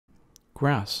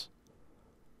Grass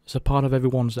is a part of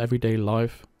everyone's everyday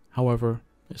life, however,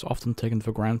 it's often taken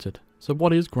for granted. So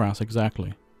what is grass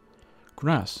exactly?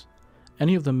 Grass.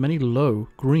 Any of the many low,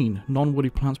 green,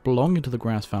 non-woody plants belonging to the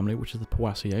grass family, which is the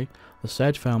Poaceae, the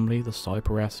sedge family, the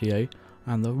Cyperaceae,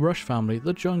 and the rush family,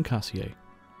 the Juncaceae.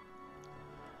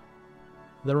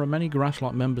 There are many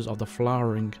grass-like members of the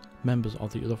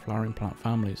other flowering plant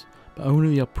families, but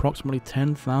only the approximately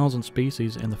 10,000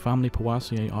 species in the family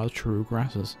Poaceae are true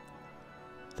grasses.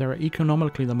 They are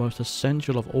economically the most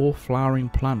essential of all flowering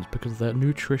plants because of their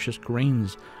nutritious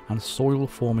greens and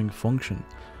soil-forming function,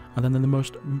 and then the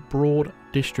most broad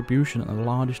distribution and the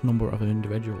largest number of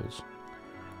individuals.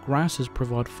 Grasses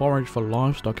provide forage for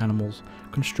livestock animals,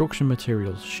 construction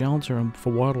materials, shelter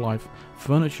for wildlife,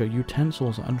 furniture,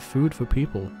 utensils, and food for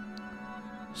people.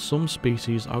 Some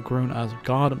species are grown as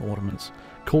garden ornaments,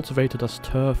 cultivated as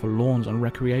turf for lawns and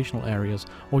recreational areas,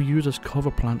 or used as cover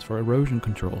plants for erosion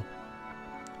control.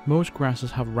 Most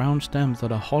grasses have round stems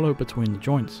that are hollow between the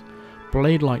joints,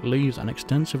 blade-like leaves, and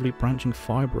extensively branching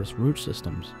fibrous root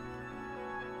systems.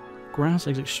 Grass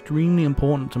is extremely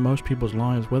important to most people's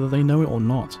lives, whether they know it or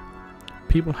not.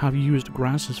 People have used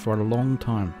grasses for a long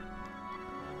time.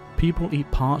 People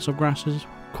eat parts of grasses.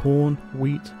 Corn,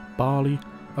 wheat, barley,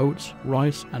 oats,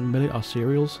 rice, and millet are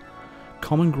cereals.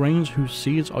 Common grains whose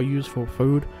seeds are used for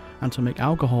food and to make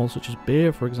alcohol, such as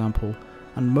beer for example,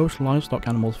 and most livestock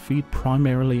animals feed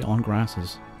primarily on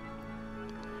grasses.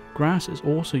 Grass is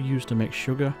also used to make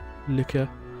sugar, liquor,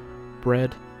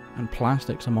 bread, and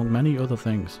plastics, among many other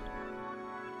things.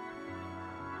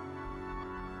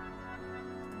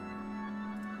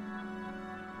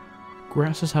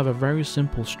 Grasses have a very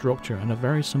simple structure and a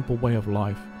very simple way of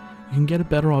life. You can get a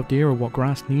better idea of what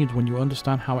grass needs when you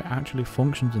understand how it actually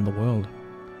functions in the world.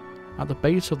 At the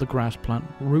base of the grass plant,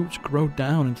 roots grow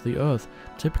down into the earth.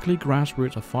 Typically, grass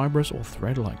roots are fibrous or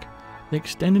thread-like. They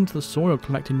extend into the soil,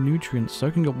 collecting nutrients,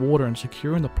 soaking up water, and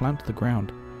securing the plant to the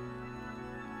ground.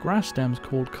 Grass stems,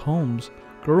 called culms,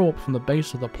 grow up from the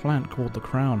base of the plant called the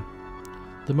crown.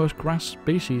 The most grass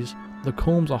species, the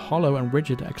culms are hollow and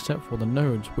rigid except for the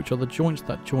nodes, which are the joints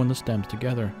that join the stems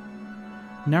together.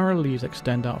 Narrow leaves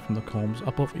extend out from the culms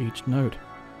above each node.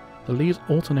 The leaves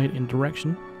alternate in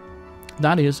direction.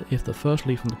 That is, if the first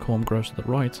leaf from the culm grows to the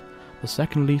right, the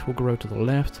second leaf will grow to the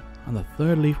left, and the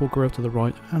third leaf will grow to the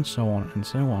right, and so on and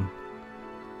so on.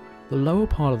 The lower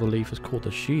part of the leaf is called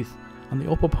the sheath, and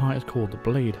the upper part is called the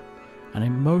blade, and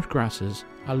in most grasses,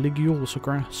 a ligule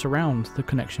surrounds the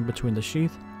connection between the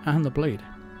sheath and the blade.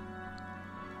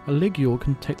 A ligule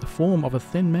can take the form of a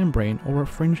thin membrane or a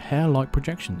fringed hair-like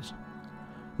projections.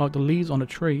 Like the leaves on a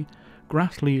tree,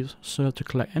 grass leaves serve to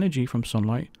collect energy from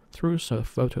sunlight through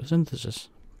photosynthesis.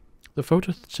 The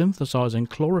photosynthesizing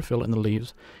chlorophyll in the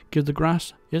leaves gives the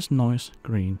grass its nice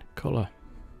green colour.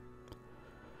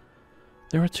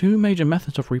 There are two major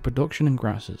methods of reproduction in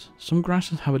grasses. Some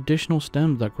grasses have additional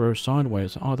stems that grow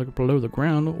sideways, either below the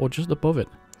ground or just above it.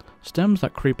 Stems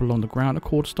that creep along the ground are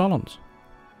called stolons.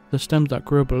 The stems that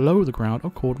grow below the ground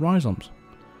are called rhizomes.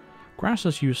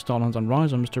 Grasses use stolons and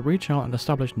rhizomes to reach out and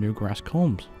establish new grass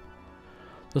culms.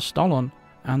 The stolon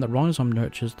and the rhizome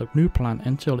nurtures the new plant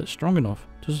until it's strong enough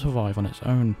to survive on its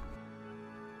own.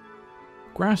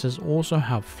 Grasses also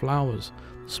have flowers.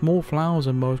 The small flowers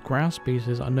in most grass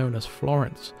species are known as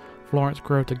florets. Florets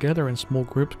grow together in small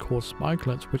groups called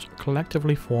spikelets, which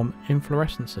collectively form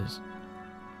inflorescences.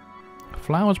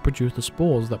 Flowers produce the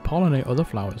spores that pollinate other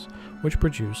flowers, which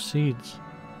produce seeds.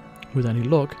 With any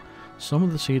luck, some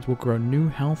of the seeds will grow new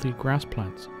healthy grass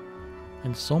plants.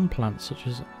 In some plants, such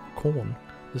as corn,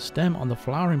 the stem on the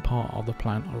flowering part of the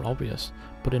plant are obvious,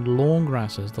 but in lawn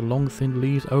grasses, the long thin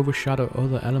leaves overshadow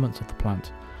other elements of the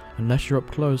plant. Unless you're up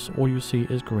close, all you see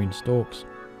is green stalks.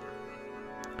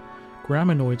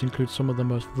 Graminoids include some of the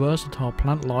most versatile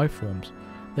plant life forms.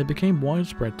 They became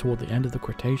widespread toward the end of the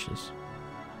Cretaceous.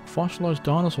 Fossilized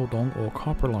dinosaur dung or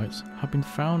coprolites have been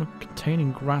found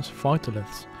containing grass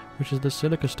phytoliths, which is the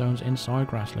silica stones inside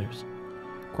grass leaves.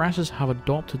 Grasses have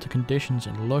adapted to conditions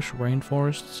in lush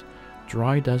rainforests,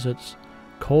 dry deserts,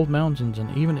 cold mountains,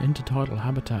 and even intertidal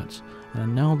habitats, and are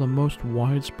now the most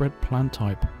widespread plant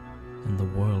type in the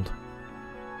world.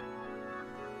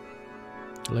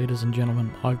 Ladies and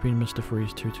gentlemen, I've been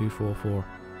MrFreeze2244.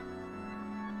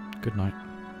 Good night.